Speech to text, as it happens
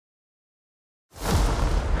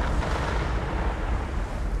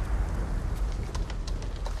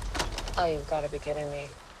Oh, you've got to be kidding me.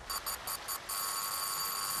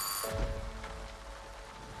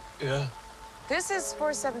 Yeah. This is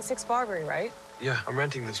 476 Barbary, right? Yeah, I'm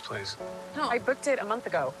renting this place. No, I booked it a month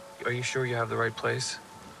ago. Are you sure you have the right place?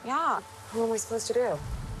 Yeah. What am I supposed to do?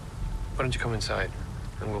 Why don't you come inside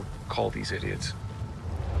and we'll call these idiots.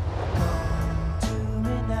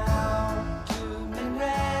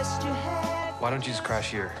 Why don't you just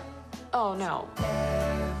crash here? Oh, no.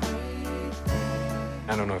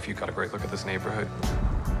 I don't know if you got a great look at this neighborhood,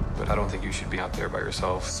 but I don't think you should be out there by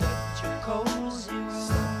yourself.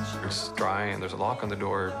 It's dry and there's a lock on the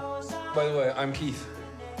door. By the way, I'm Keith.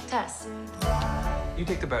 Tess. You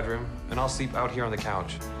take the bedroom and I'll sleep out here on the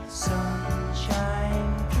couch.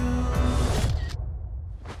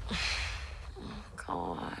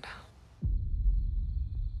 God.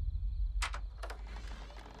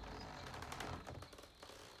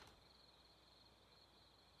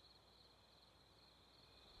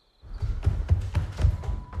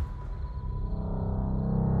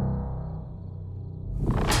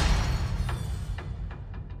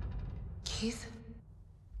 Keith?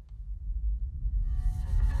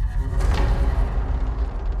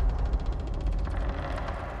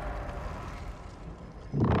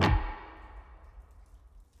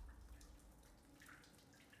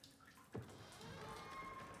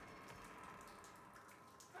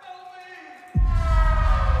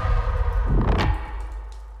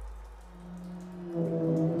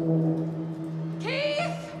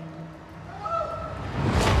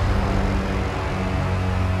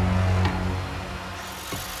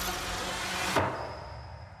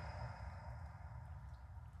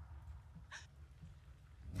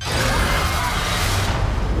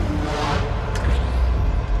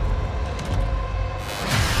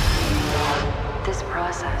 This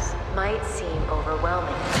process might seem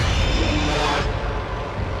overwhelming,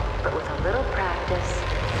 but with a little practice,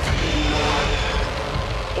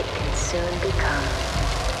 it can soon become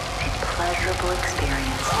a pleasurable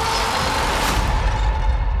experience.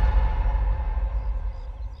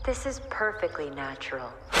 This is perfectly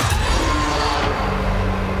natural.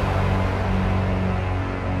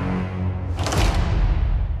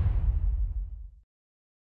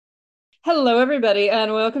 Hello, everybody,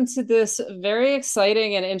 and welcome to this very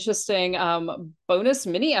exciting and interesting bonus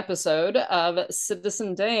mini episode of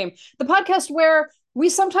Citizen Dame, the podcast where we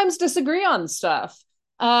sometimes disagree on stuff.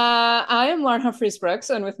 I am Lauren Humphries Brooks,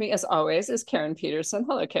 and with me, as always, is Karen Peterson.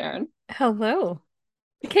 Hello, Karen. Hello.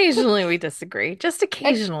 Occasionally we disagree, just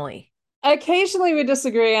occasionally. Occasionally we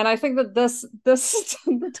disagree, and I think that this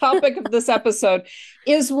the topic of this episode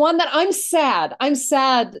is one that I'm sad. I'm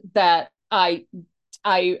sad that I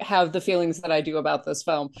have the feelings that I do about this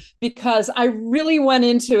film because I really went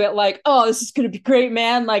into it like, oh, this is going to be great,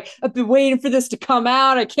 man. Like, I've been waiting for this to come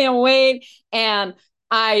out. I can't wait. And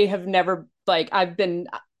I have never, I've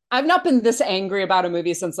not been this angry about a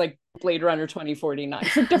movie since like Blade Runner 2049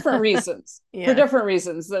 for different reasons. Yeah. For different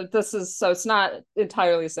reasons. This is so it's not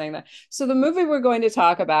entirely saying that. So the movie we're going to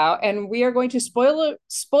talk about, and we are going to spoil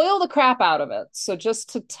the crap out of it. So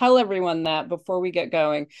just to tell everyone that before we get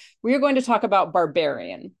going, we are going to talk about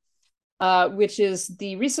Barbarian, which is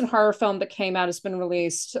the recent horror film that came out. It's been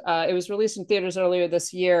released. It was released in theaters earlier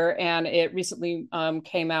this year, and it recently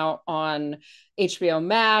came out on HBO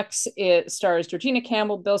Max. It stars Georgina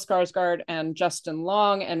Campbell, Bill Skarsgård, and Justin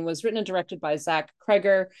Long, and was written and directed by Zach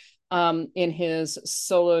Kreger in his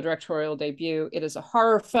solo directorial debut. It is a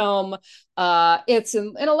horror film. It's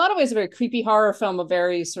in a lot of ways a very creepy horror film, a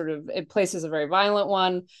very sort of, it places a very violent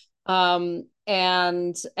one. And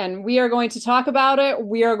we are going to talk about it.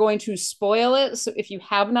 We are going to spoil it. So if you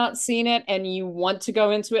have not seen it and you want to go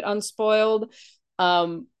into it unspoiled,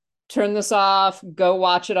 turn this off, go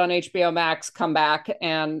watch it on HBO Max, come back,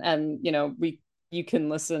 and you can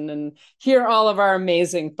listen and hear all of our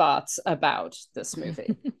amazing thoughts about this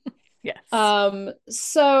movie. Yes.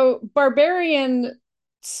 So Barbarian,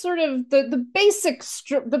 sort of the basic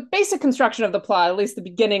construction of the plot, at least the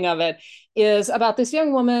beginning of it, is about this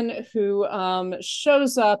young woman who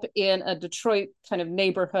shows up in a Detroit kind of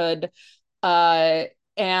neighborhood,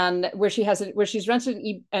 and where she's rented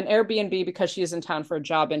an Airbnb because she is in town for a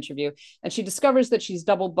job interview, and she discovers that she's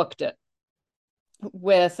double booked it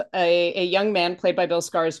with a young man played by Bill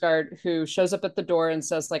Skarsgård, who shows up at the door and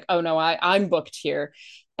says like, oh no, I'm booked here.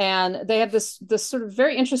 And they have this sort of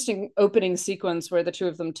very interesting opening sequence where the two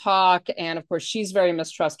of them talk. And of course, she's very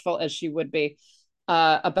mistrustful, as she would be,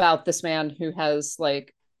 about this man who has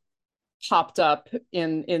like popped up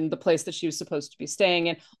in the place that she was supposed to be staying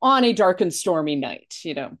in on a dark and stormy night,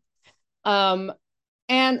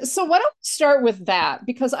 And so why don't we start with that?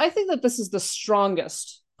 Because I think that this is the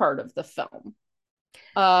strongest part of the film.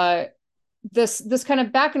 this kind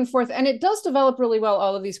of back and forth, and it does develop really well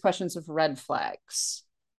all of these questions of red flags,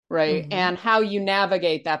 right? Mhm. And how you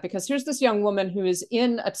navigate that, because here's this young woman who is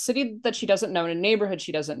in a city that she doesn't know, in a neighborhood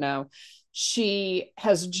she doesn't know. She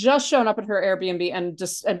has just shown up at her Airbnb and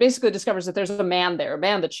just and basically discovers that there's a man there, a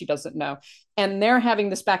man that she doesn't know. And they're having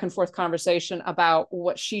this back and forth conversation about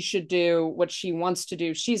what she should do, what she wants to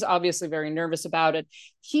do. She's obviously very nervous about it.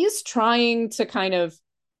 He's trying to kind of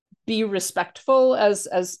be respectful as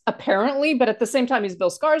apparently, but at the same time he's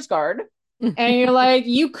Bill Skarsgård. And you're like,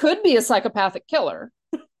 you could be a psychopathic killer.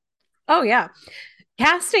 Oh yeah.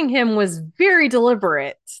 Casting him was very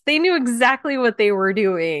deliberate. They knew exactly what they were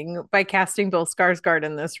doing by casting Bill Skarsgård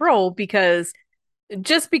in this role, because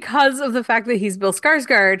just because of the fact that he's Bill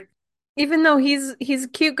Skarsgård, even though he's a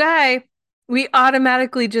cute guy, we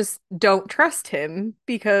automatically just don't trust him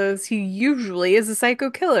because he usually is a psycho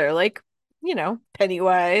killer, like,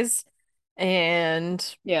 Pennywise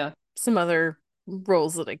and Yeah. some other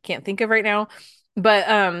roles that I can't think of right now.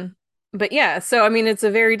 But yeah, so I mean it's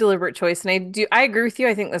a very deliberate choice, and I agree with you.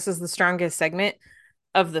 I think this is the strongest segment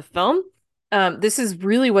of the film. This is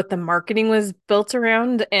really what the marketing was built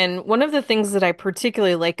around, and one of the things that I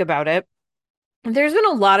particularly like about it, there's been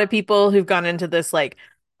a lot of people who've gone into this like,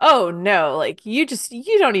 oh no, like you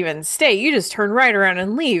don't even stay, you just turn right around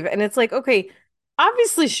and leave. And it's like, okay,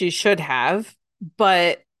 obviously she should have,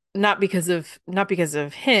 but not because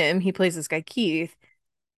of him. He plays this guy Keith.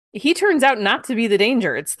 He turns out not to be the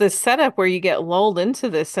danger. It's this setup where you get lulled into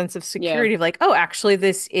this sense of security of like, oh, actually,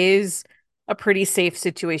 this is a pretty safe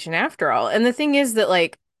situation after all. And the thing is that,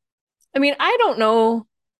 like, I mean, I don't know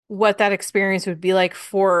what that experience would be like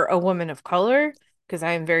for a woman of color, because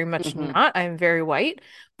I am very much not. I am very white.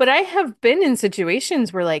 But I have been in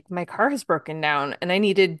situations where, like, my car has broken down and I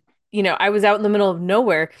needed, I was out in the middle of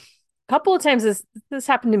nowhere. A couple of times this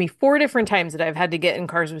happened to me 4 different times that I've had to get in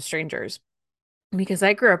cars with strangers, because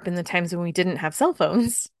I grew up in the times when we didn't have cell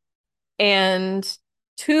phones. And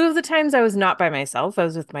 2 of the times I was not by myself. I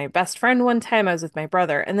was with my best friend one time, I was with my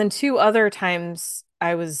brother, and then 2 other times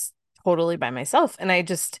I was totally by myself. And I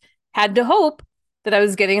just had to hope that I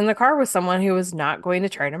was getting in the car with someone who was not going to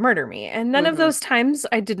try to murder me. And none of those times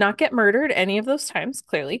I did not get murdered, any of those times,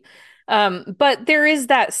 clearly. But there is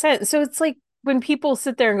that sense. So it's like when people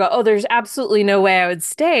sit there and go, oh, there's absolutely no way I would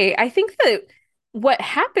stay. I think that what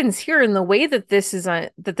happens here in the way that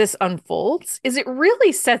this unfolds is it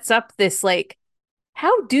really sets up this, like,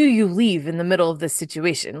 how do you leave in the middle of this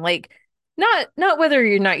situation? Like, not whether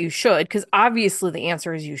or not you should, because obviously the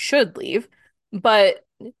answer is you should leave, but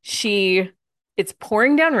it's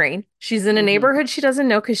pouring down rain. She's in a neighborhood she doesn't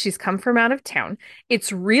know because she's come from out of town.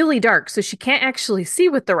 It's really dark, so she can't actually see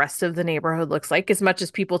what the rest of the neighborhood looks like, as much as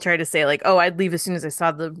people try to say, like, oh, I'd leave as soon as I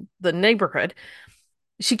saw the neighborhood.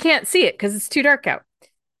 She can't see it because it's too dark out.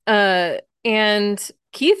 And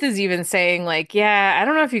Keith is even saying, like, yeah, I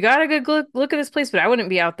don't know if you got a good look at this place, but I wouldn't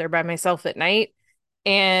be out there by myself at night.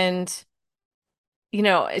 And,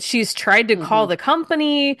 she's tried to call the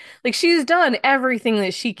company. Like, she's done everything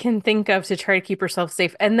that she can think of to try to keep herself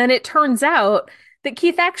safe. And then it turns out that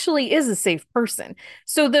Keith actually is a safe person.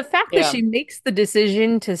 So the fact that she makes the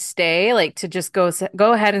decision to stay, like to just go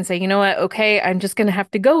ahead and say, you know what, okay, I'm just going to have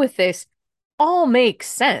to go with this, all makes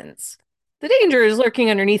sense. The danger is lurking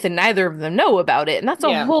underneath, and neither of them know about it. And that's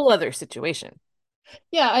a whole other situation.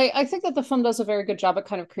 Yeah, I think that the film does a very good job at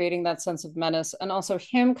kind of creating that sense of menace, and also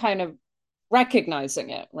him kind of recognizing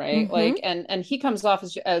it, right? Like, and he comes off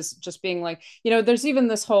as just being like, there's even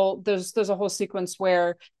this whole there's a whole sequence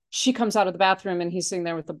where she comes out of the bathroom and he's sitting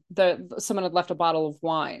there with someone had left a bottle of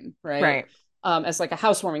wine, right? As like a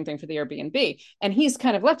housewarming thing for the Airbnb. And he's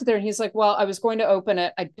kind of left it there. And he's like, well, I was going to open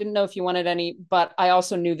it. I didn't know if you wanted any, but I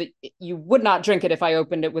also knew that you would not drink it if I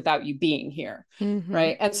opened it without you being here.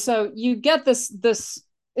 Right. And so you get this,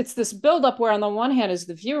 it's this buildup where on the one hand, as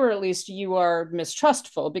the viewer, at least, you are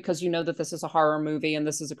mistrustful because you know that this is a horror movie and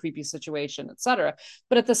this is a creepy situation, etc.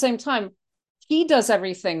 But at the same time, he does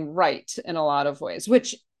everything right in a lot of ways,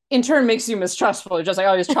 which in turn makes you mistrustful. You're just like,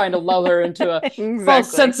 oh, he's trying to lull her into a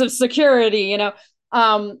false sense of security,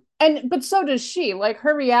 but so does she. Like,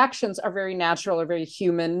 her reactions are very natural or very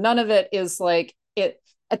human. None of it is like it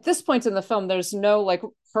at this point in the film. There's no like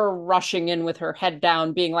her rushing in with her head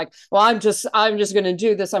down being like, well, I'm just going to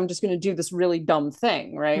do this. I'm just going to do this really dumb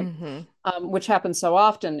thing. Right. Which happens so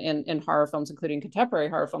often in horror films, including contemporary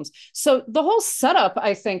horror films. So the whole setup,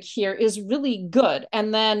 I think, here is really good.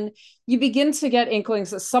 And then you begin to get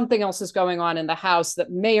inklings that something else is going on in the house that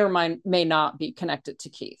may or may not be connected to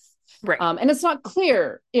Keith. Right. And it's not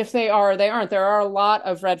clear if they are or they aren't. There are a lot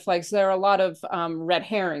of red flags. There are a lot of red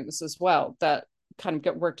herrings as well that kind of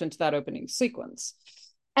get worked into that opening sequence.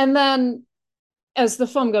 And then as the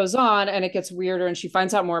film goes on and it gets weirder and she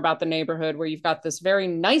finds out more about the neighborhood, where you've got this very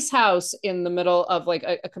nice house in the middle of like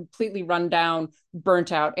a completely rundown,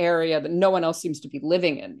 burnt out area that no one else seems to be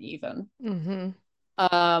living in even. Mm-hmm.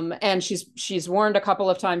 And she's warned a couple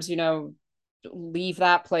of times, leave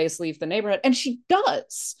that place, leave the neighborhood. And she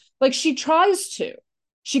does. Like, she tries to.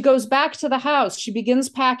 She goes back to the house, she begins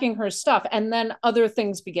packing her stuff, and then other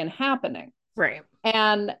things begin happening. Right.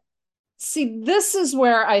 And see, this is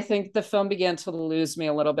where I think the film began to lose me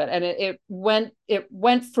a little bit. And it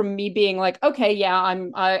went from me being like, okay, yeah,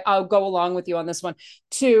 I'll go along with you on this one,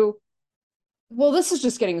 to, well, this is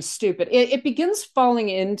just getting stupid. It begins falling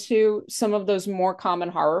into some of those more common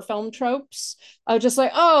horror film tropes of just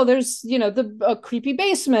like, oh, there's, a creepy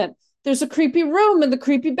basement. There's a creepy room in the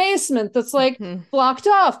creepy basement that's like blocked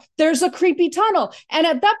off. There's a creepy tunnel. And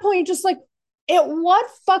at that point, just like, in what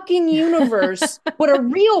fucking universe would a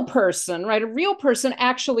real person, right? A real person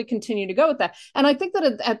actually continue to go with that. And I think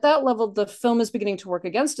that at that level, the film is beginning to work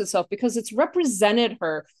against itself, because it's represented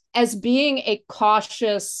her as being a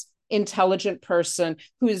cautious, intelligent person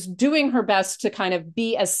who's doing her best to kind of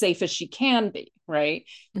be as safe as she can be, right?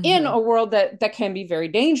 Mm-hmm. In a world that can be very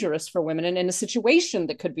dangerous for women, and in a situation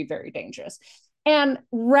that could be very dangerous. And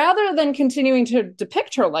rather than continuing to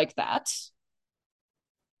depict her like that,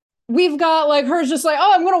 we've got like her just like,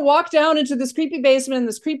 oh, I'm going to walk down into this creepy basement and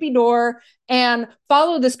this creepy door and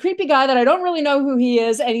follow this creepy guy that I don't really know who he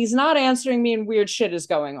is, and he's not answering me, and weird shit is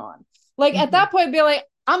going on. Like, at that point, be like,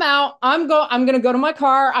 I'm out. I'm going to go to my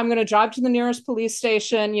car. I'm going to drive to the nearest police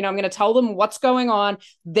station. I'm going to tell them what's going on.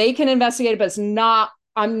 They can investigate it, but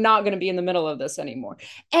I'm not going to be in the middle of this anymore.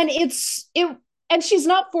 And and she's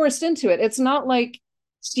not forced into it. It's not like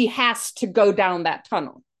she has to go down that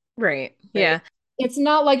tunnel. Right. Yeah. It's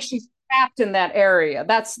not like she's trapped in that area.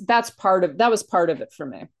 That was part of it for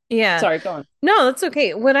me. Yeah. Sorry, go on. No, that's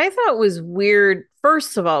okay. What I thought was weird,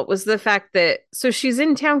 first of all, was the fact that, so she's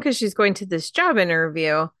in town because she's going to this job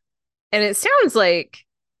interview. And it sounds like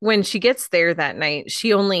when she gets there that night,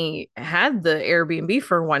 she only had the Airbnb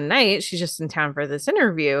for one night. She's just in town for this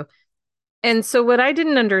interview. And so what I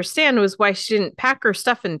didn't understand was why she didn't pack her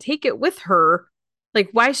stuff and take it with her. Like,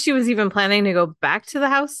 why she was even planning to go back to the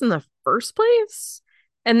house in the first place.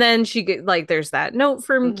 And then there's that note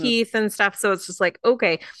from Keith and stuff. So it's just like,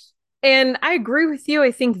 okay. And I agree with you.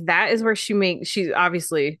 I think that is where she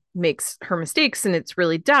obviously makes her mistakes, and it's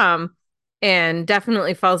really dumb, and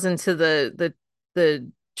definitely falls into the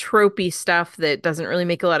tropey stuff that doesn't really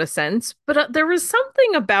make a lot of sense. But there was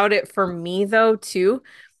something about it for me, though, too,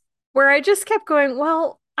 where I just kept going,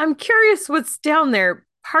 well, I'm curious what's down there.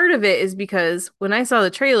 Part of it is because when I saw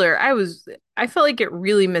the trailer, I felt like it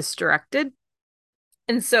really misdirected.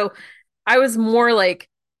 And so I was more like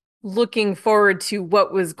looking forward to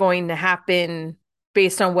what was going to happen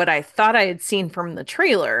based on what I thought I had seen from the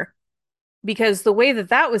trailer. Because the way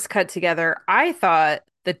that was cut together, I thought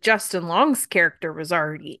that Justin Long's character was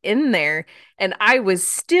already in there, and I was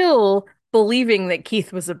still believing that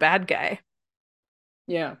Keith was a bad guy.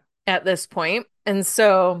 Yeah. At this point. And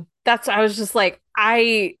so I was just like,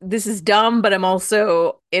 this is dumb, but I'm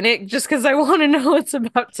also in it just because I want to know what's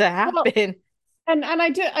about to happen. Well, and I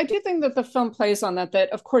do think that the film plays on that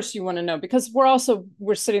of course you want to know, because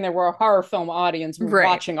we're sitting there, we're a horror film audience, we're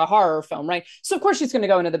watching a horror film, right? So of course she's going to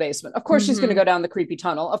go into the basement, of course she's going to go down the creepy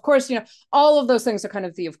tunnel, of course, all of those things are kind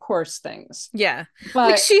of the of course things. Yeah.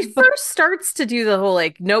 But like, she first starts to do the whole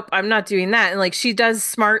like, nope, I'm not doing that, and like she does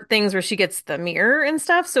smart things where she gets the mirror and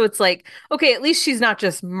stuff, so it's like, okay, at least she's not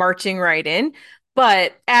just marching right in.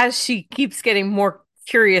 But as she keeps getting more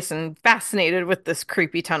curious and fascinated with this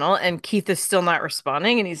creepy tunnel, and Keith is still not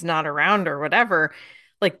responding, and he's not around or whatever,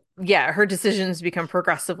 like, yeah, her decisions become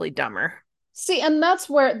progressively dumber. See, and that's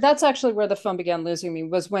actually where the film began losing me,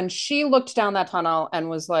 was when she looked down that tunnel and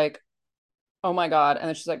was like, oh my God. And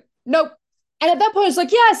then she's like, nope. And at that point, it's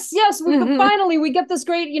like, yes, we get this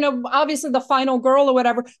great, obviously the final girl or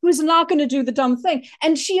whatever, who's not going to do the dumb thing.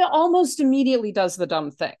 And she almost immediately does the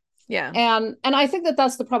dumb thing. Yeah. And I think that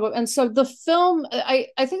that's the problem. And so the film, I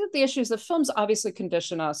think that the issue is that films obviously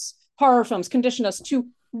horror films condition us to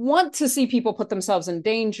want to see people put themselves in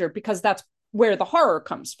danger, because that's where the horror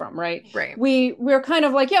comes from, right? Right. We're kind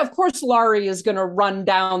of like, yeah, of course Laurie is going to run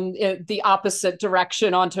down the opposite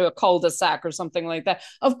direction onto a cul-de-sac or something like that.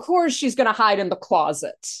 Of course she's going to hide in the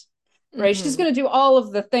closet, right? She's going to do all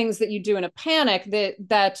of the things that you do in a panic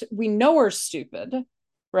that we know are stupid,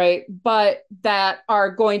 right? But that are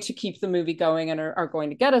going to keep the movie going and are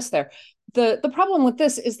going to get us there. The problem with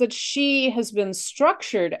this is that she has been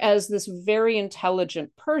structured as this very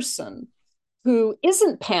intelligent person who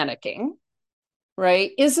isn't panicking,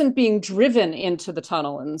 right? Isn't being driven into the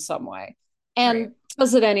tunnel in some way. and Right.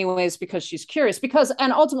 does it anyways because she's curious,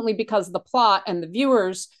 and ultimately because the plot and the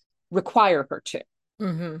viewers require her to.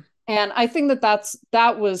 Mm-hmm. And I think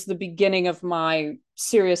that was the beginning of my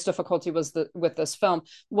serious difficulty with this film,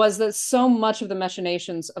 was that so much of the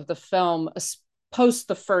machinations of the film post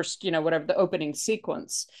the first, whatever, the opening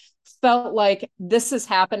sequence, felt like this is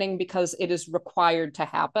happening because it is required to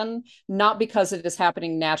happen, not because it is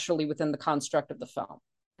happening naturally within the construct of the film.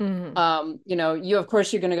 Mm-hmm. Of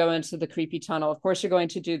course you're going to go into the creepy tunnel, of course you're going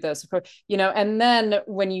to do this, of course, and then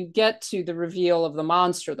when you get to the reveal of the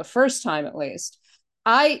monster the first time, at least,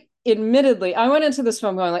 I went into this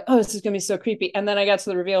film going like, oh, this is going to be so creepy, and then I got to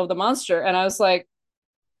the reveal of the monster and I was like,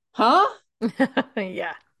 huh?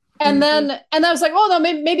 Yeah. And Mm-hmm. then I was like, oh no,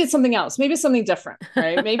 maybe it's something else, maybe it's something different,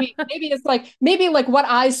 right? Maybe it's like, maybe like what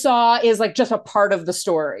I saw is like just a part of the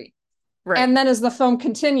story. Right. And then as the film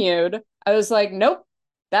continued, I was like, nope,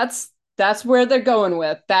 that's where they're going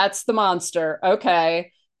with. That's the monster.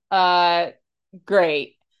 Okay.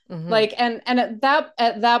 Great. Mm-hmm. Like, and at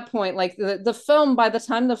that point, like the film, by the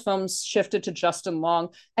time the film shifted to Justin Long,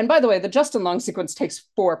 and by the way, the Justin Long sequence takes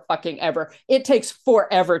ever. It takes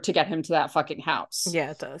forever to get him to that fucking house.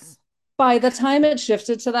 Yeah, it does. By the time it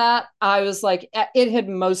shifted to that, I was like, it had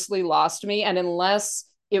mostly lost me. And unless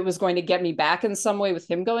it was going to get me back in some way with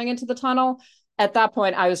him going into the tunnel, at that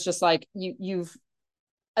point, I was just like, you've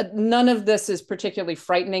none of this is particularly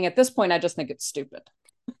frightening. At this point, I just think it's stupid.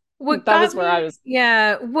 What That got was where I me, was.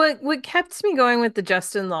 yeah, what kept me going with the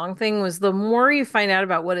Justin Long thing was the more you find out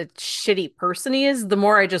about what a shitty person he is, the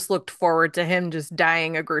more I just looked forward to him just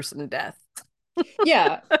dying a gruesome death.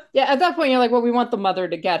 Yeah. Yeah. At that point, you're like, well, we want the mother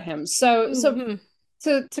to get him. So Mhm.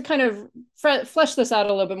 to kind of flesh this out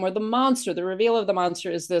a little bit more, the reveal of the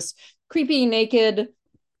monster is this creepy, naked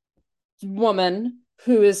woman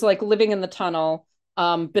who is like living in the tunnel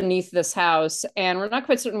beneath this house, and we're not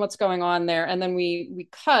quite certain what's going on there. And then we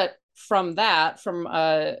cut from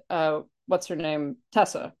what's her name?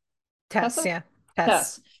 Tess, Tessa? yeah.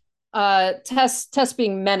 Tess. Tess. Tess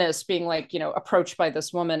being menaced, being like, approached by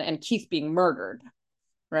this woman, and Keith being murdered,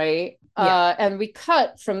 right? Yeah. And we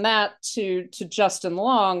cut from that to Justin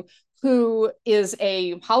Long, who is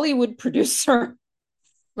a Hollywood producer.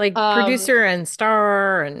 Like um, producer and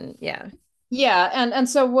star and yeah. yeah, and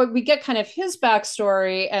so what we get kind of his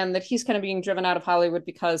backstory, and that he's kind of being driven out of Hollywood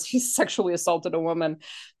because he's sexually assaulted a woman,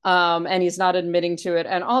 and he's not admitting to it,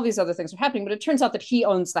 and all these other things are happening. But it turns out that he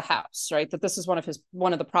ends the house, right? That this is one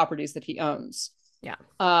of the properties that he owns. Yeah.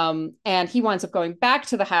 And he winds up going back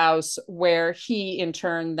to the house, where he in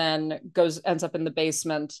turn then ends up in the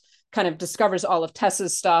basement, kind of discovers all of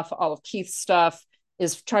Tess's stuff, all of Keith's stuff,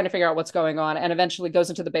 is trying to figure out what's going on, and eventually goes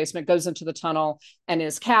into the basement, goes into the tunnel, and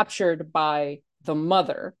is captured by the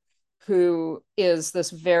mother, who is this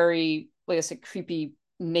very, like I said, creepy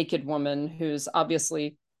naked woman who's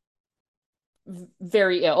obviously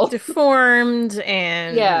very ill. Deformed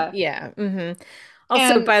and Yeah. yeah. Also,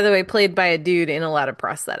 And by the way, played by a dude in a lot of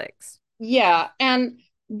prosthetics. yeah, and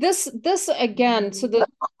this again, so the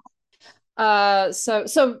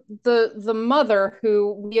mother,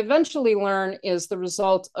 who we eventually learn is the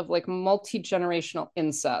result of like multi-generational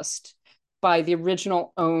incest by the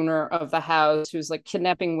original owner of the house, who's like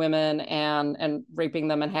kidnapping women and raping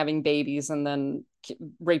them and having babies, and then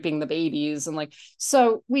raping the babies, and like,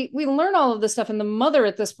 so we learn all of this stuff, and the mother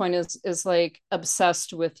at this point is like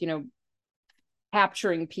obsessed with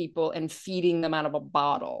capturing people and feeding them out of a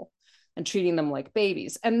bottle and treating them like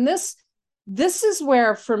babies. And this is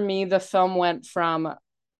where, for me, the film went from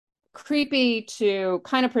creepy to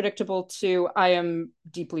kind of predictable to I am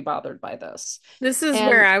deeply bothered by this. This is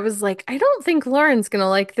where And I was like, I don't think Lauren's gonna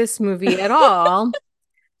like this movie at all.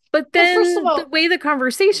 But well, first of then the all, way the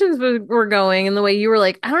conversations were going and the way you were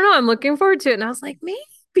like, I don't know, I'm looking forward to it. And I was like,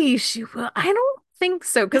 maybe she will. I don't think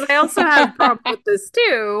so. Because I also have a problem with this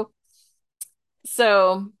too.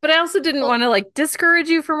 So, but I also didn't well, want to like discourage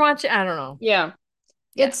you from watching. I don't know. yeah,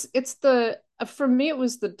 Yeah. it's the for me, it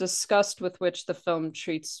was the disgust with which the film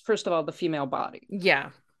treats, first of all, the female body. Yeah.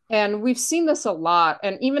 And we've seen this a lot,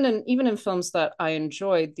 and even in films that I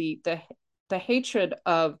enjoyed, the hatred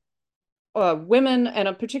of women,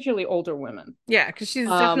 and particularly older women. Yeah, because she's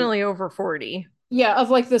Um, definitely over 40. yeah, of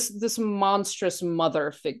like this monstrous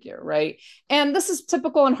mother figure, right? And this is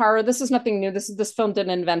typical in horror. This is nothing new. This film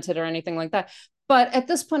didn't invent it or anything like that. But at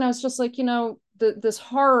this point, I was just like, this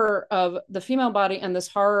horror of the female body, and this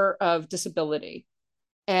horror of disability,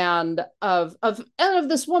 and of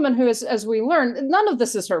this woman who is, as we learn, none of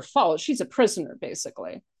this is her fault. She's a prisoner,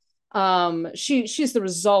 basically. She's the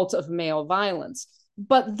result of male violence.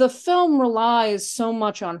 But the film relies so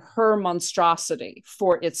much on her monstrosity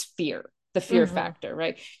for its fear. the fear Mhm. factor,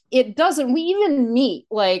 right? It doesn't. We even meet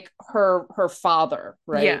like her father,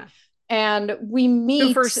 right? Yeah. And we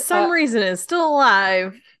Who for meet some reason is still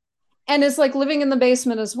alive. and is like living in the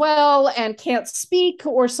basement as well and can't speak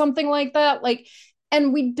or something like that. Like,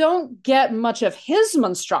 and we don't get much of his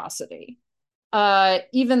monstrosity,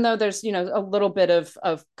 even though there's, you know, a little bit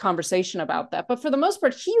of conversation about that. But for the most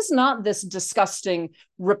part, he's not this disgusting,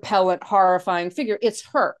 repellent, horrifying figure. It's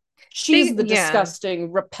her. She's the Yeah.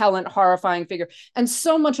 disgusting, repellent, horrifying figure. And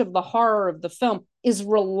so much of the horror of the film is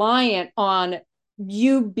reliant on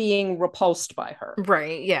you being repulsed by her.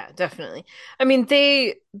 Right. Yeah, definitely. I mean,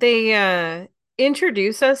 they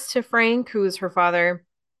introduce us to Frank, who is her father,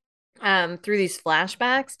 through these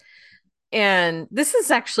flashbacks. And this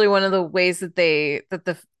is actually one of the ways that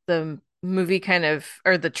the movie kind of,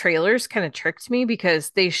 or the trailers kind of tricked me,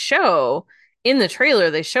 because they show in the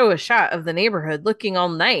trailer, they show a shot of the neighborhood looking all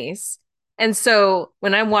nice. And so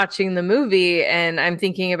when I'm watching the movie and I'm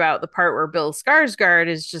thinking about the part where Bill Skarsgård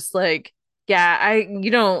is just like, yeah,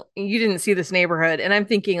 you didn't see this neighborhood. And I'm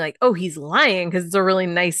thinking like, oh, he's lying because it's a really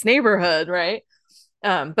nice neighborhood, right?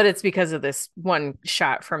 But it's because of this one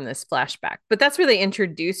shot from this flashback. But that's where they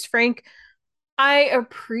introduced Frank. I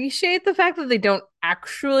appreciate the fact that they don't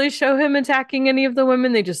actually show him attacking any of the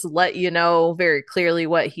women. They just let you know very clearly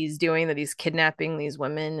what he's doing, that he's kidnapping these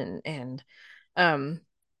women and um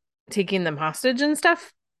taking them hostage and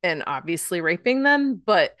stuff, and obviously raping them.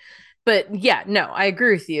 But yeah, no, I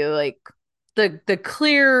agree with you. Like the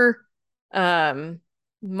clear um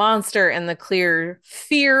monster and the clear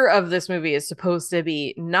fear of this movie is supposed to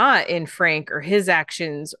be not in Frank or his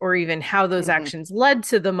actions or even how those Mhm. actions led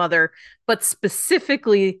to the mother, but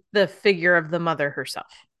specifically the figure of the mother herself.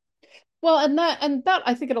 Well, and that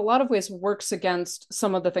I think in a lot of ways works against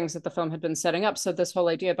some of the things that the film had been setting up. So this whole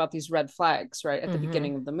idea about these red flags, right, at the Mm-hmm.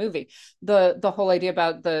 beginning of the movie, the whole idea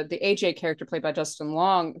about the AJ character played by Justin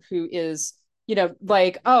Long, who is, you know,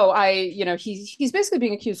 like, oh, you know, he's basically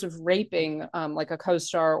being accused of raping like a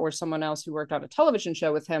co-star or someone else who worked on a television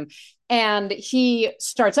show with him, and he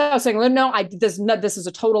starts out saying, well, no, this is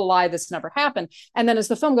a total lie. This never happened. And then as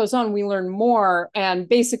the film goes on, we learn more, and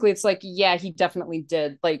basically it's like, yeah, he definitely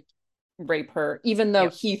did. Like rape her, even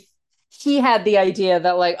though Yep. he had the idea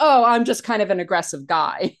that like, oh, I'm just kind of an aggressive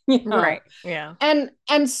guy, you know. Right. Yeah.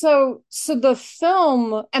 And so the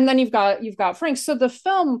film, and then you've got Frank. So the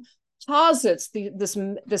film posits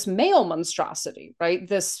this male monstrosity, right?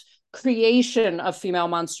 This creation of female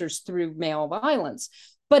monsters through male violence.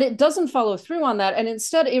 But it doesn't follow through on that. And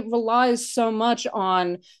instead, it relies so much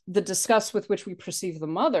on the disgust with which we perceive the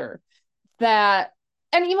mother that,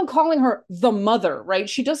 and even calling her the mother, right?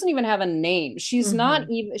 She doesn't even have a name.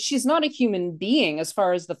 Mm-hmm. She's not a human being as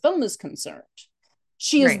far as the film is concerned.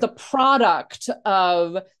 She is Right. the product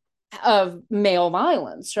of male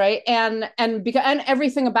violence, right? And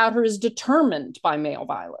everything about her is determined by male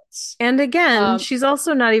violence. And again, Um, she's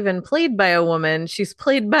also not even played by a woman. She's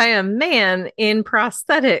played by a man in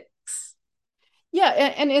prosthetics. yeah,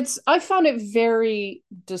 and it's I found it very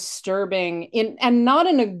disturbing in and not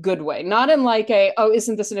in a good way, not in like a, oh,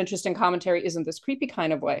 isn't this an interesting commentary? Isn't this creepy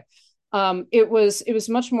kind of way? It was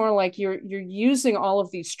much more like you're using all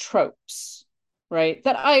of these tropes, right?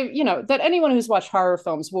 That that anyone who's watched horror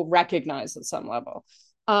films will recognize at some level.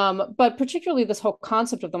 But particularly this whole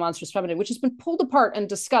concept of the monstrous feminine, which has been pulled apart and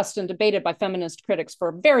discussed and debated by feminist critics for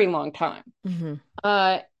a very long time. Mm-hmm.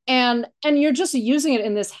 And you're just using it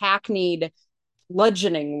in this hackneyed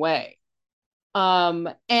bludgeoning way,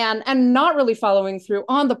 and not really following through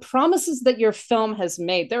on the promises that your film has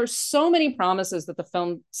made. There are so many promises that the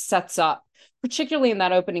film sets up, particularly in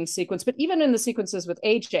that opening sequence, but even in the sequences with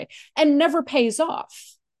AJ, and never pays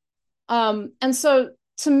off. And so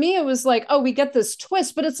to me it was like, oh, we get this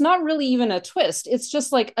twist, but it's not really even a twist, it's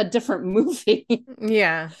just like a different movie.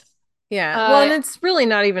 Yeah. Yeah. Well, and uh it's really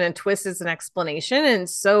not even a twist, it's an explanation. And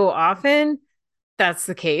so often that's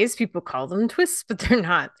the case. People call them twists, but they're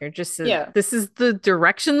not. They're just yeah. this is the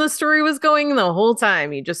direction the story was going the whole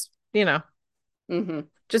time. You just, Mm-hmm.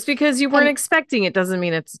 just because you weren't And expecting it doesn't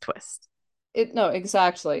mean it's a twist. it no,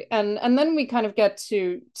 exactly. And then we kind of get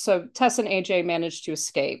to, so Tess and AJ manage to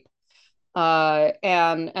escape,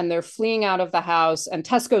 and they're fleeing out of the house, and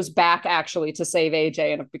Tess goes back actually to save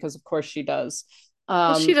AJ, and because of course she does.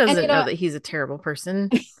 Well, she And doesn't know that he's a terrible person.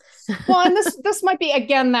 well, and this might be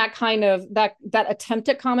again that kind of that attempt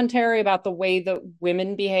at commentary about the way that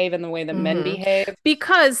women behave and the way that men Hmm. behave.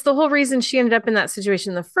 Because the whole reason she ended up in that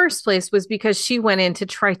situation in the first place was because she went in to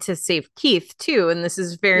try to save Keith too. And this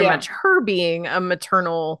is very Yeah. much her being a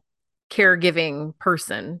maternal caregiving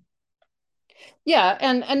person. Yeah,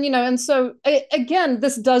 and and so again,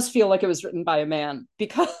 this does feel like it was written by a man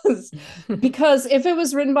because because if it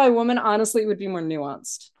was written by a woman, honestly, it would be more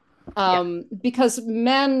nuanced. Yeah. Because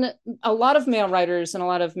men, a lot of male writers and a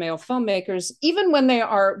lot of male filmmakers, even when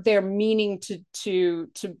they're meaning to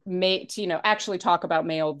make actually talk about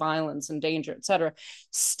male violence and danger, etc.,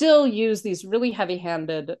 still use these really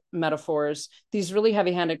heavy-handed metaphors, these really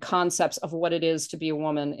heavy-handed concepts of what it is to be a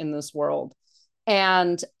woman in this world,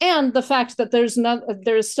 and the fact that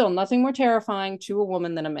there is still nothing more terrifying to a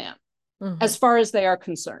woman than a man, Mm-hmm. as far as they are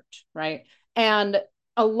concerned, right? And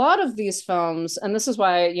a lot of these films, and this is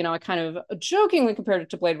why I kind of jokingly compared it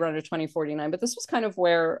to Blade Runner 2049, but this was kind of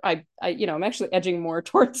where I'm actually edging more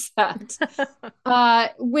towards that,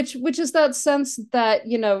 which is that sense that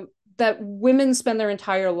that women spend their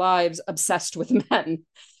entire lives obsessed with men,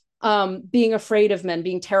 being afraid of men,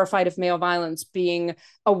 being terrified of male violence, being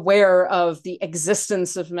aware of the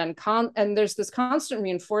existence of men. And there's this constant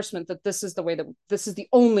reinforcement that this is the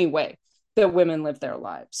only way that women live their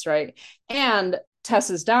lives, right? And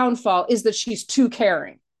Tessa's downfall is that she's too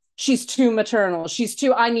caring. She's too maternal. She's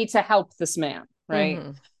too, I need to help this man, right?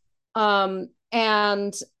 Mm-hmm.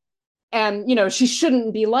 And she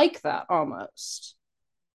shouldn't be like that almost.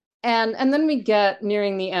 And then we get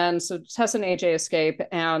nearing the end. So Tess and AJ escape,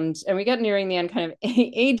 and we get nearing the end, kind of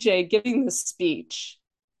AJ giving this speech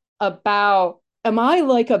about, am I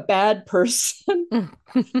like a bad person?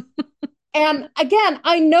 And again,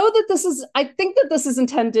 I think that this is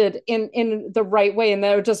intended in the right way, and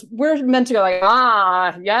we're meant to go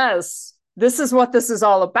like, yes, this is what this is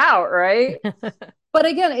all about, right? But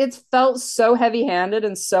again, it felt so heavy-handed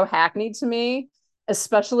and so hackneyed to me,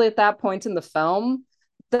 especially at that point in the film,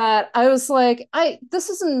 that I was like, this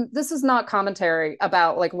is not commentary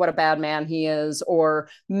about like what a bad man he is or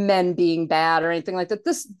men being bad or anything like that.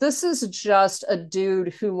 This is just a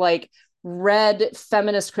dude who like read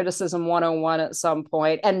feminist criticism 101 at some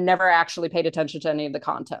point and never actually paid attention to any of the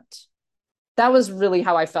content. That was really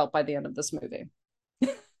how I felt by the end of this movie.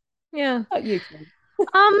 Yeah. You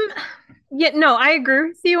Um, yeah, no, I agree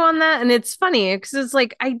with you on that. And it's funny because it's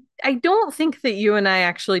like I don't think that you and I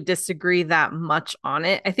actually disagree that much on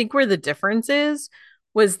it. I think where the difference is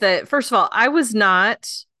was that first of all, I was not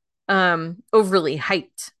overly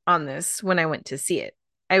hyped on this when I went to see it.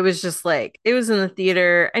 I was just like, it was in the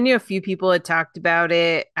theater. I knew a few people had talked about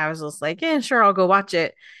it. I was just like, yeah, sure, I'll go watch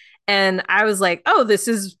it. And I was like, oh, this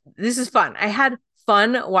is fun. I had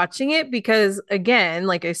fun watching it because again,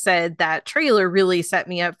 like I said, that trailer really set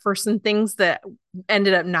me up for some things that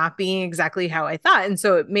ended up not being exactly how I thought. And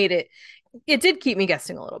so it did keep me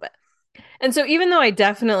guessing a little bit. And so even though I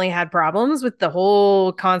definitely had problems with the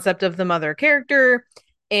whole concept of the mother character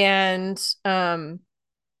and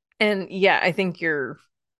yeah, I think your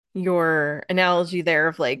analogy there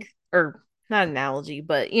of like, or not analogy,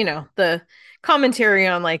 but the commentary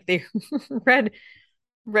on like they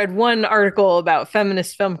read one article about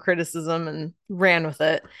feminist film criticism and ran with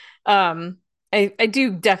it. I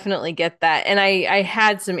do definitely get that. And I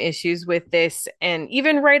had some issues with this. And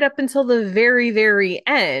even right up until the very, very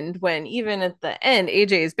end, when even at the end,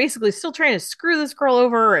 AJ is basically still trying to screw this girl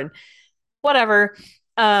over and whatever.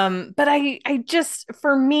 But I just,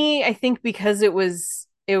 for me, I think because it was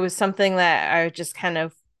something that I just kind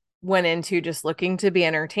of went into just looking to be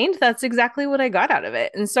entertained, that's exactly what I got out of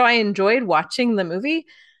it. And so I enjoyed watching the movie.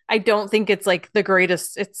 I don't think it's like the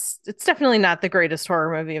greatest, it's definitely not the greatest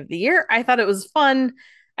horror movie of the year. I thought it was fun.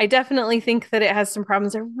 I definitely think that it has some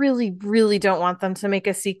problems. I really, really don't want them to make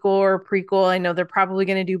a sequel or a prequel. I know they're probably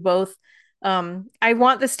going to do both. I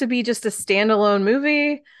want this to be just a standalone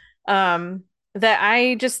movie that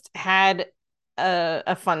I just had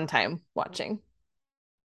a fun time watching.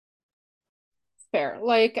 fair.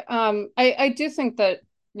 Like, I do think that,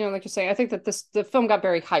 like you're saying, I think that the film got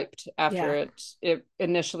very hyped after Yeah. it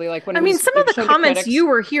initially, like when I mean, some of it the showed to comments critics. you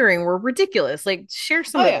were hearing were ridiculous. Like, share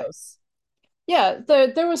some Oh of yeah, those. yeah.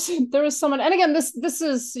 There was someone, and again, this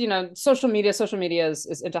is social media. Social media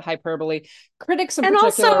is into hyperbole. Critics in And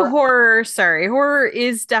also particular, horror, sorry, horror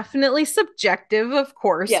is definitely subjective, of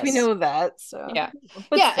course. We yes, know that. So, yeah,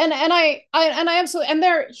 but yeah, still. and I absolutely, and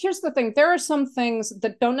here's the thing: there are some things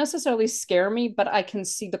that don't necessarily scare me, but I can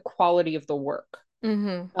see the quality of the work.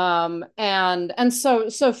 Hmm. And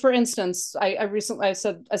so for instance, I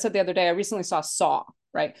said the other day I recently saw Saw,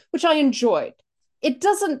 right, which I enjoyed. It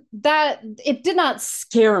did not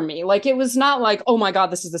scare me. Like, it was not like, oh my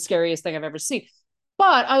god, this is the scariest thing I've ever seen,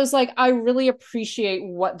 but I was like, I really appreciate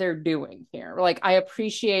what they're doing here. Like, I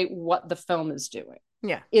appreciate what the film is doing.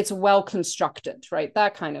 Yeah. It's well constructed, right?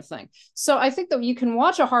 That kind of thing. So I think that you can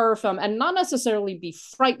watch a horror film and not necessarily be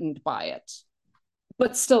frightened by it,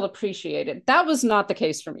 but still appreciated. That was not the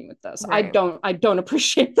case for me with this. Right. I don't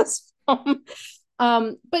appreciate this film.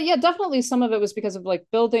 But yeah, definitely some of it was because of like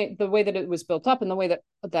building the way that it was built up and the way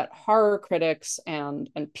that horror critics and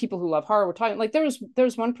people who love horror were talking. Like there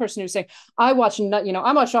was one person who was saying, I watch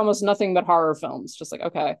almost nothing but horror films. Just like,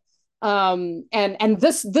 okay. And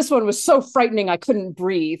this one was so frightening I couldn't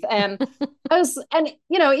breathe. And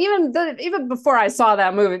even before I saw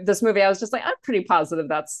this movie, I was just like, I'm pretty positive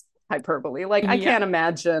that's hyperbole. Like, I can't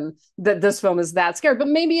imagine that this film is that scary, but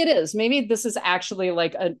maybe it is. Maybe this is actually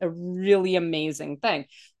like a really amazing thing.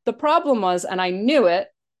 The problem was, and I knew it.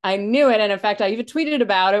 And in fact, I even tweeted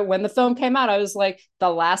about it when the film came out. I was like, the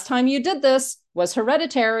last time you did this was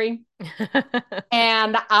Hereditary.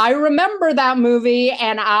 And I remember that movie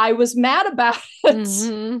and I was mad about it.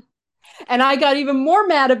 Mm-hmm. And I got even more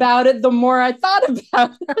mad about it the more I thought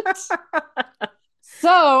about it. So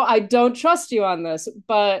I don't trust you on this.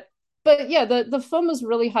 But yeah, the film was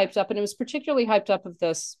really hyped up, and it was particularly hyped up of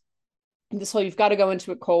this whole you've got to go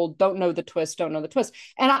into it cold, don't know the twist. And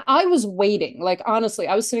I was waiting, like, honestly,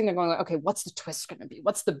 I was sitting there going like, okay, what's the twist going to be?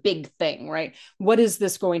 What's the big thing, right? What is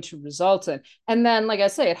this going to result in? And then, like I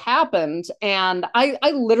say, it happened, and I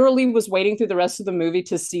literally was waiting through the rest of the movie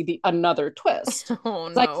to see another twist. Oh,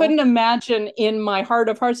 no. I couldn't imagine in my heart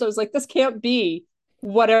of hearts, I was like, this can't be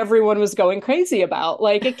what everyone was going crazy about.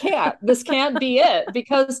 Like, this can't be it,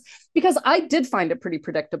 because I did find it pretty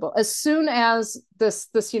predictable. As soon as this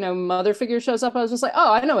mother figure shows up, I was just like,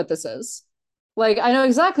 oh, I know what this is. Like, I know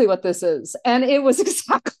exactly what this is. And it was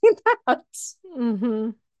exactly that. Mm-hmm.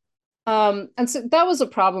 And so that was a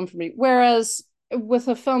problem for me. Whereas with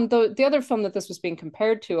a film, the other film that this was being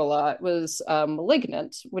compared to a lot was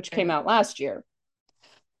Malignant, which came out last year.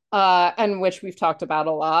 And which we've talked about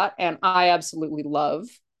a lot, and I absolutely love.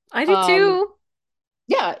 I do too.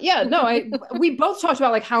 Yeah. No, we both talked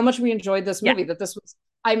about like how much we enjoyed this movie. That this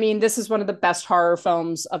is one of the best horror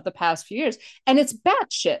films of the past few years, and it's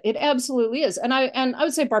batshit. It absolutely is, and I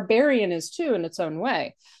would say Barbarian is too in its own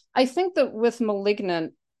way. I think that with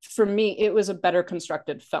Malignant, for me, it was a better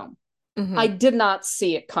constructed film. Mm-hmm. I did not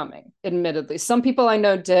see it coming, admittedly. Some people I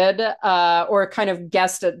know did, or kind of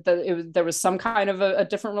guessed there was some kind of a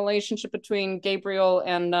different relationship between Gabriel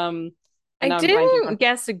and I didn't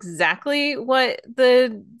guess exactly what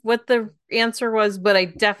the answer was, but I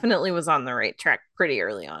definitely was on the right track pretty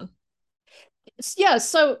early on. Yeah,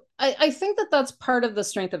 so I think that's part of the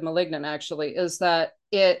strength of Malignant, actually, is that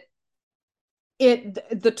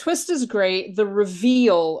the twist is great. The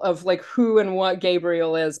reveal of like who and what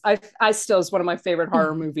Gabriel is, I still is one of my favorite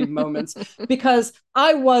horror movie moments, because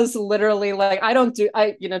I was literally like,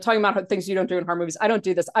 talking about things you don't do in horror movies. I don't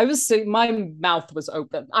do this. I was sitting, my mouth was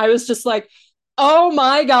open. I was just like, oh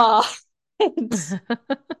my God.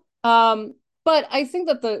 But I think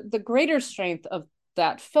that the greater strength of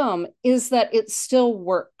that film is that it still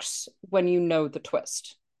works when you know the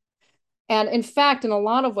twist. And in fact, in a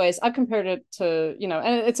lot of ways, I've compared it to,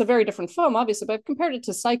 and it's a very different film, obviously, but I've compared it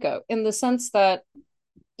to Psycho in the sense that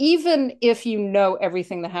even if you know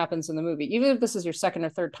everything that happens in the movie, even if this is your second or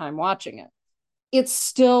third time watching it, it's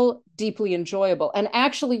still deeply enjoyable. And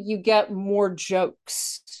actually, you get more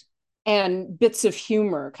jokes and bits of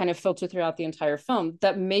humor kind of filtered throughout the entire film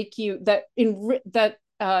that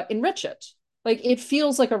enrich it. Like, it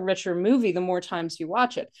feels like a richer movie the more times you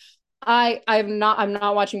watch it. I'm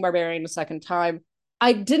not watching Barbarian a second time.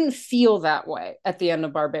 I didn't feel that way at the end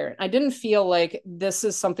of Barbarian. I didn't feel like this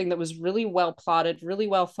is something that was really well plotted, really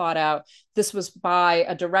well thought out. This was by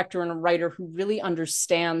a director and a writer who really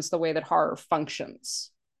understands the way that horror functions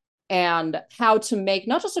and how to make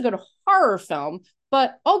not just a good horror film,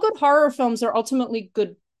 but all good horror films are ultimately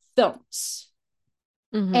good films.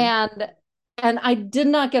 Mm-hmm. And I did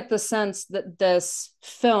not get the sense that this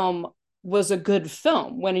film was a good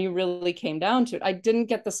film when you really came down to it. I didn't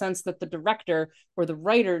get the sense that the director or the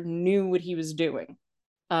writer knew what he was doing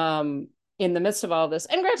in the midst of all of this.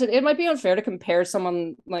 And granted, it might be unfair to compare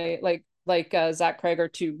someone like Zach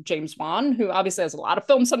Cregger to James Wan, who obviously has a lot of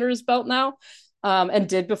films under his belt now, and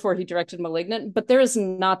did before he directed Malignant. But there is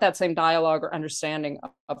not that same dialogue or understanding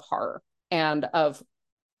of horror and of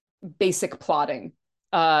basic plotting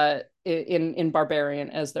in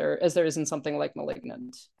Barbarian as there is in something like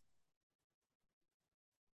Malignant.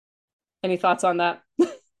 Any thoughts on that?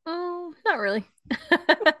 Oh, not really.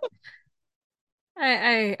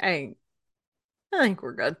 I think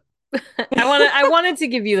we're good. I wanted to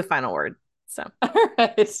give you the final word. So all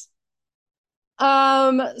right.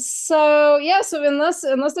 So unless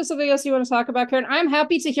there's something else you want to talk about, Karen, I'm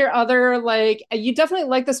happy to hear other, like, you definitely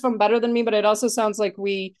like this film better than me, but it also sounds like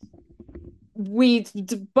we we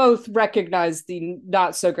both recognize the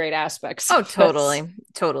not so great aspects Oh, of this. totally.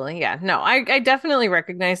 Totally. Yeah. No, I definitely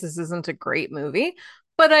recognize this isn't a great movie,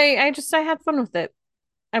 but I had fun with it.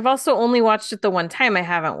 I've also only watched it the one time. I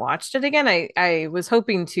haven't watched it again. I was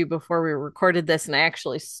hoping to before we recorded this, and I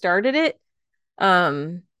actually started it.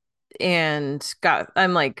 Um, and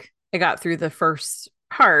I got through the first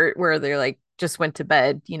part where they're like just went to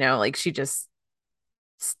bed, like she just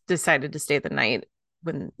decided to stay the night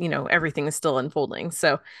when, everything is still unfolding.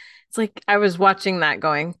 So it's like I was watching that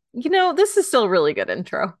going, this is still a really good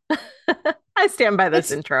intro. I stand by this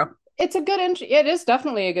It's intro. it's a good intro. It is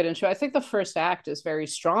definitely a good intro. I think the first act is very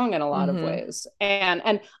strong in a lot of Hmm. ways,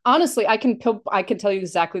 and honestly, I can tell you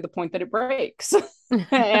exactly the point that it breaks,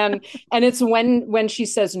 and it's when she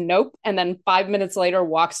says nope, and then 5 minutes later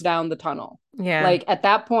walks down the tunnel. Yeah. Like at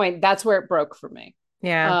that point, that's where it broke for me.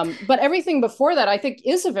 Yeah. But everything before that, I think,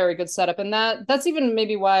 is a very good setup, and that's even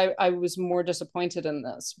maybe why I was more disappointed in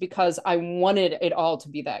this because I wanted it all to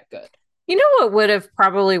be that good. You know what would have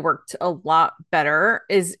probably worked a lot better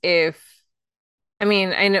is if I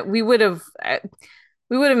mean, I know we would have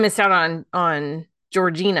missed out on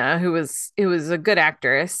Georgina, who was a good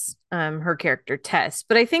actress, her character Tess.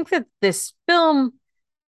 But I think that this film,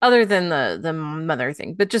 other than the mother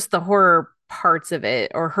thing, but just the horror parts of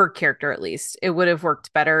it, or her character at least, it would have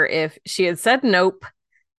worked better if she had said nope,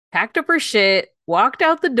 packed up her shit, walked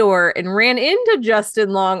out the door, and ran into Justin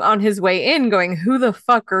Long on his way in, going, "Who the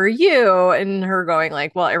fuck are you?" And her going,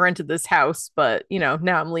 like, "Well, I rented this house, but now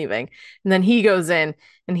I'm leaving." And then he goes in,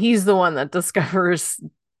 and he's the one that discovers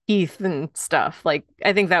Keith and stuff. Like,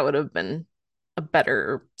 I think that would have been a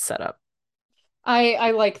better setup.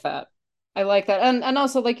 I like that. I like that. And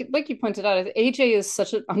also like you pointed out, AJ is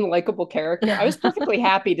such an unlikable character. I was perfectly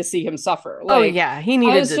happy to see him suffer. Oh Like yeah,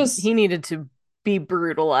 I was just he needed to be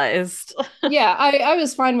brutalized. yeah, I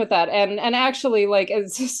was fine with that. And actually like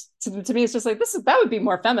it's just to me it's just like that would be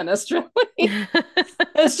more feminist, really.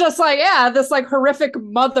 It's just like, yeah, this like horrific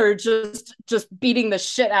mother just beating the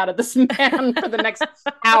shit out of this man for the next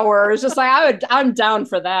hour. It's just like I'm down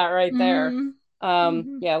for that right there. Mhm.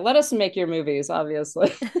 Mhm. Yeah, let us make your movies,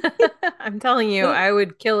 obviously. I'm telling you, I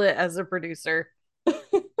would kill it as a producer.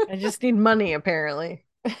 I just need money, apparently.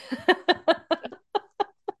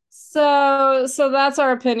 So that's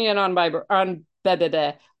our opinion on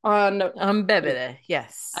Bebede on Bebede,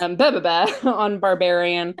 yes. Bebebe on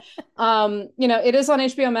Barbarian. It is on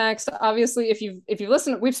HBO Max. Obviously, if you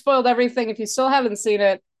listen, we've spoiled everything. If you still haven't seen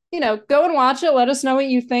it, go and watch it. Let us know what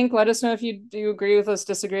you think. Let us know if you do agree with us,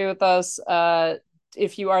 disagree with us.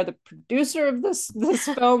 If you are the producer of this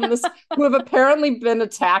film, who have apparently been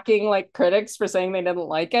attacking like critics for saying they didn't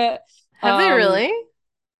like it. Have they Um, really?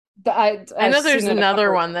 I I've know there's seen it a another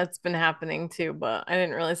couple one that's been happening too, but I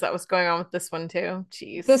didn't realize that was going on with this one too.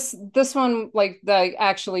 Jeez. this one like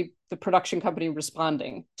the production company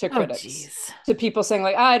responding to Oh, critics, jeez. to people saying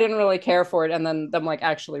like, I didn't really care for it, and then them like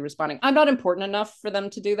actually responding. I'm not important enough for them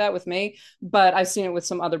to do that with me, but I've seen it with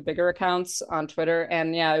some other bigger accounts on Twitter,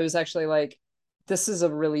 and yeah, it was actually like, this is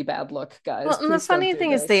a really bad look, Well, guys, and the please don't funny do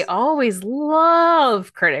thing is they this. always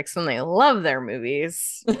love critics when they love their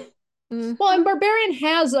movies. Mhm. Well, and Barbarian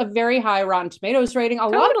has a very high Rotten Tomatoes rating. A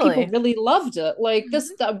lot of people Totally. really loved it. Like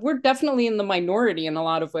this, Mhm. we're definitely in the minority in a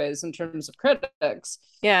lot of ways in terms of critics.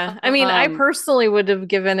 Yeah. I mean, I Um, personally would have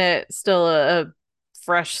given it still a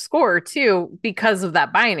fresh score too because of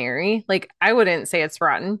that binary. Like I wouldn't say it's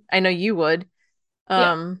rotten. I know you would.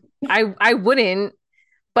 yeah, I wouldn't,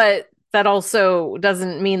 but that also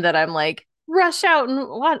doesn't mean that I'm like rush out and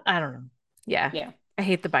what I don't know. Yeah. yeah. I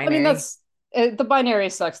hate the I mean, binary. the binary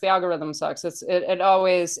sucks. The algorithm sucks. It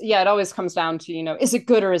always, yeah, it always comes down to, is it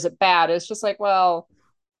good or is it bad? It's just like, well,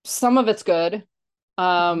 some of it's good.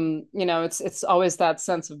 It's always that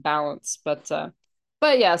sense of balance.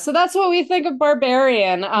 But yeah, so that's what we think of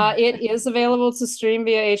Barbarian. It is available to stream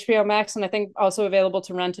via HBO Max, and I think also available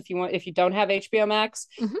to rent if you don't have HBO Max.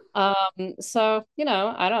 Mhm. So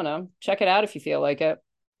I don't know. Check it out if you feel like it,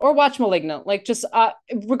 or watch Malignant. Like just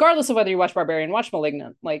regardless of whether you watch Barbarian, watch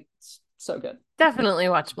Malignant. Like it's so good. Definitely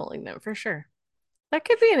watch Malignant for sure. That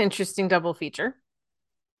could be an interesting double feature.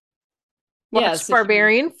 Watch Yes, if you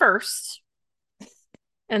Barbarian first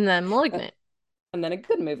and then Malignant. and then a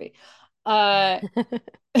good movie. Uh,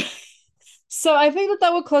 So I think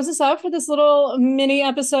that will close us out for this little mini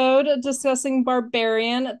episode discussing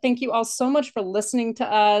Barbarian. Thank you all so much for listening to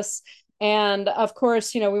us. And of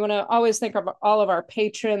course, we want to always thank all of our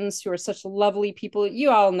patrons who are such lovely people.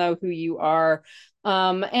 You all know who you are.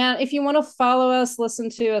 And if you want to follow us,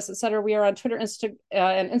 listen to us, etc., we are on Twitter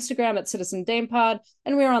and Instagram at Citizen Dame Pod,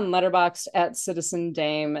 and we are on Letterboxd at Citizen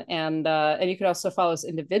Dame. And you can also follow us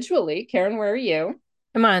individually. Karen, where are you?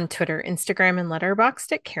 I'm on Twitter, Instagram, and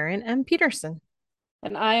Letterboxd at Karen M. Peterson.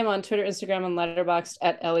 And I am on Twitter, Instagram, and Letterboxd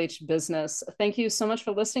at LH Business. Thank you so much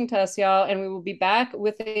for listening to us, y'all. And we will be back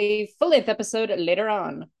with a full-length episode later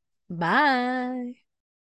on. Bye.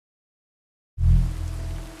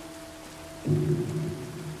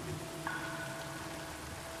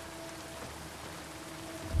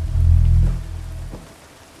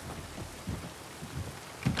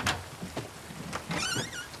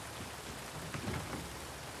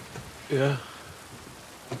 Yeah.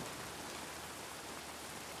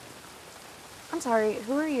 I'm sorry,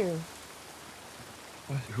 who are you?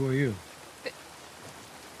 What? Who are you?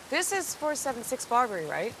 This is 476 Barbary,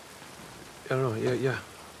 right? I don't know. Yeah.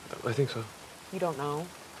 I think so. You don't know?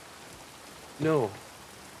 No.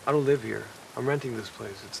 I don't live here. I'm renting this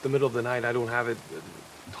place. It's the middle of the night. I don't have it at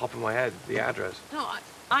the top of my head, the address. No,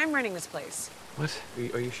 I'm renting this place. What?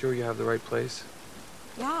 Are you sure you have the right place?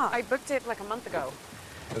 Yeah, I booked it like a month ago.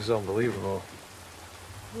 This is unbelievable.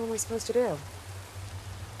 What am I supposed to do?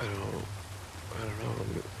 I don't know.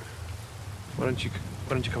 Why don't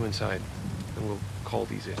you come inside and we'll call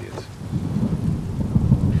these idiots?